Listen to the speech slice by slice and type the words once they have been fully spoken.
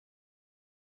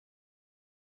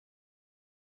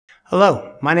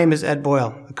Hello, my name is Ed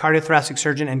Boyle, a cardiothoracic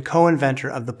surgeon and co-inventor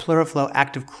of the PleuraFlow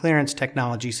active clearance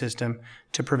technology system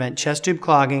to prevent chest tube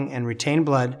clogging and retain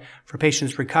blood for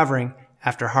patients recovering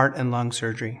after heart and lung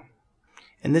surgery.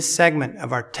 In this segment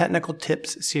of our Technical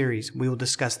Tips series, we will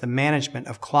discuss the management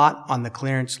of clot on the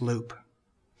clearance loop.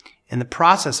 In the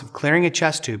process of clearing a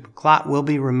chest tube, clot will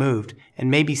be removed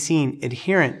and may be seen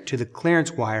adherent to the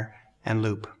clearance wire and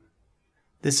loop.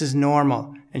 This is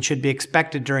normal and should be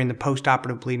expected during the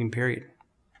postoperative bleeding period.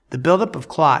 The buildup of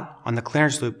clot on the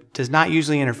clearance loop does not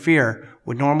usually interfere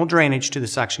with normal drainage to the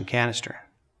suction canister.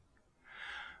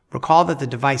 Recall that the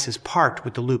device is parked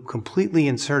with the loop completely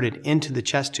inserted into the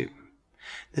chest tube.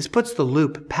 This puts the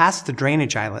loop past the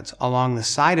drainage eyelets along the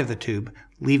side of the tube,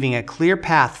 leaving a clear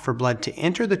path for blood to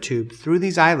enter the tube through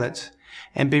these eyelets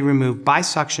and be removed by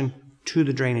suction to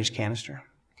the drainage canister.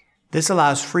 This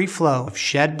allows free flow of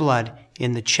shed blood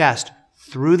in the chest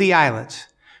through the eyelets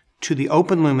to the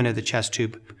open lumen of the chest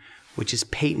tube, which is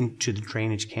patent to the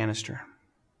drainage canister.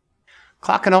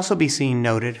 Clot can also be seen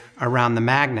noted around the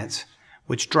magnets,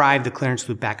 which drive the clearance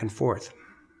loop back and forth.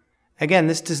 Again,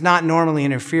 this does not normally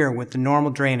interfere with the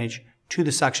normal drainage to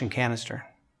the suction canister.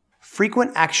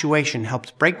 Frequent actuation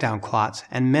helps break down clots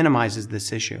and minimizes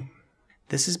this issue.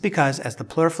 This is because as the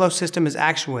PleuraFlow system is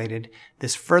actuated,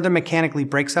 this further mechanically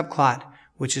breaks up clot,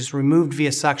 which is removed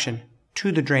via suction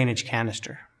to the drainage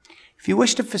canister. If you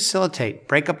wish to facilitate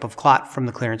breakup of clot from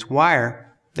the clearance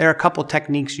wire, there are a couple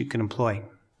techniques you can employ.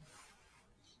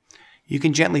 You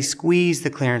can gently squeeze the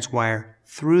clearance wire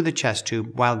through the chest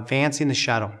tube while advancing the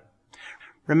shuttle.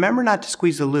 Remember not to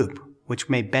squeeze the loop, which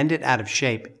may bend it out of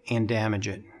shape and damage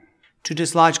it. To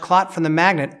dislodge clot from the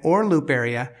magnet or loop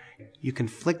area, you can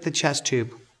flick the chest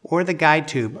tube or the guide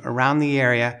tube around the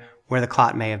area where the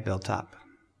clot may have built up.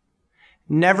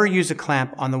 Never use a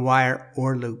clamp on the wire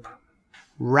or loop.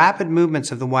 Rapid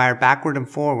movements of the wire backward and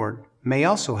forward may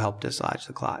also help dislodge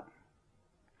the clot.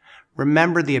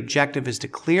 Remember, the objective is to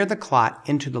clear the clot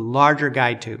into the larger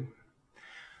guide tube.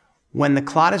 When the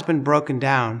clot has been broken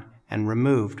down and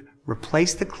removed,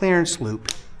 replace the clearance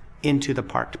loop into the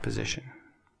parked position.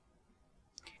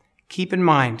 Keep in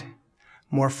mind,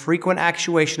 more frequent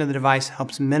actuation of the device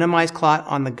helps minimize clot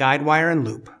on the guide wire and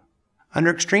loop. Under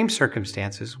extreme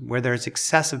circumstances, where there is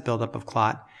excessive buildup of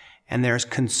clot and there is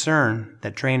concern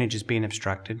that drainage is being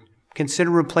obstructed, consider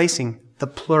replacing the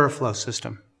PleuraFlow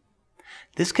system.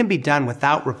 This can be done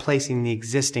without replacing the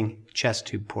existing chest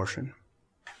tube portion.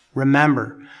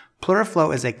 Remember,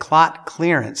 PleuraFlow is a clot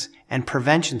clearance and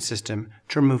prevention system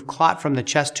to remove clot from the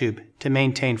chest tube to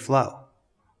maintain flow.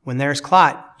 When there is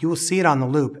clot, you will see it on the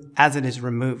loop as it is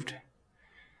removed.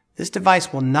 This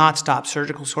device will not stop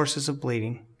surgical sources of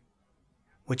bleeding,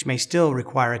 which may still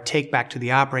require a take back to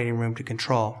the operating room to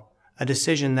control, a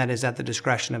decision that is at the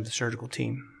discretion of the surgical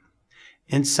team.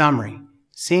 In summary,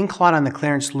 seeing clot on the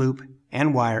clearance loop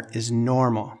and wire is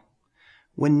normal.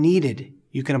 When needed,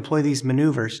 you can employ these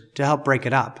maneuvers to help break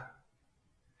it up.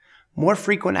 More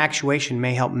frequent actuation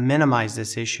may help minimize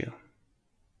this issue.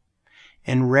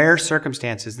 In rare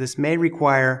circumstances, this may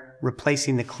require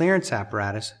replacing the clearance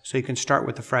apparatus so you can start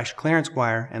with a fresh clearance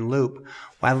wire and loop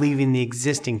while leaving the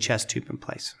existing chest tube in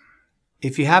place.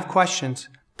 If you have questions,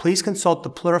 please consult the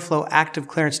PleuraFlow active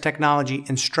clearance technology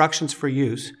instructions for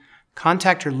use,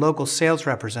 contact your local sales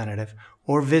representative,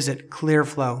 or visit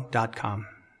clearflow.com.